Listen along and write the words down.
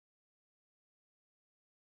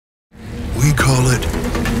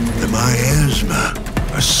Miasma,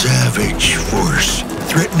 a savage force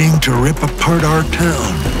threatening to rip apart our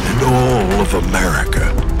town and all of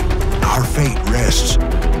America. Our fate rests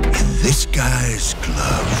in this guy's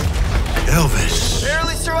glove. Elvis.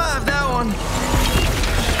 Barely survived that one.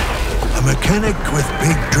 A mechanic with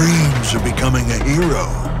big dreams of becoming a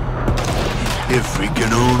hero. If he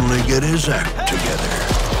can only get his act together.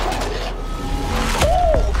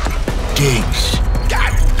 Diggs.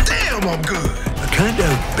 God damn, I'm good. A kind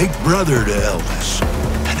of big brother to Elvis.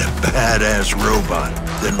 And a badass robot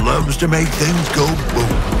that loves to make things go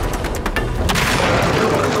boom.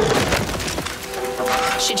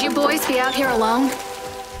 Should you boys be out here alone?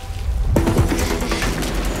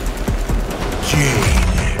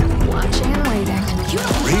 Jane. Watching and waiting.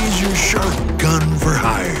 Razor sharp gun for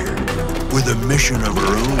hire. With a mission of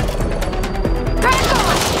her own.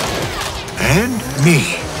 And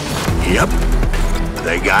me. Yep.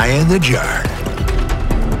 The guy in the jar.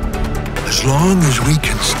 As long as we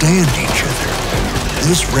can stand each other,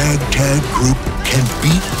 this ragtag group can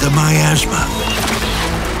beat the Miasma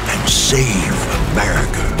and save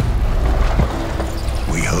America.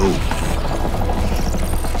 We hope.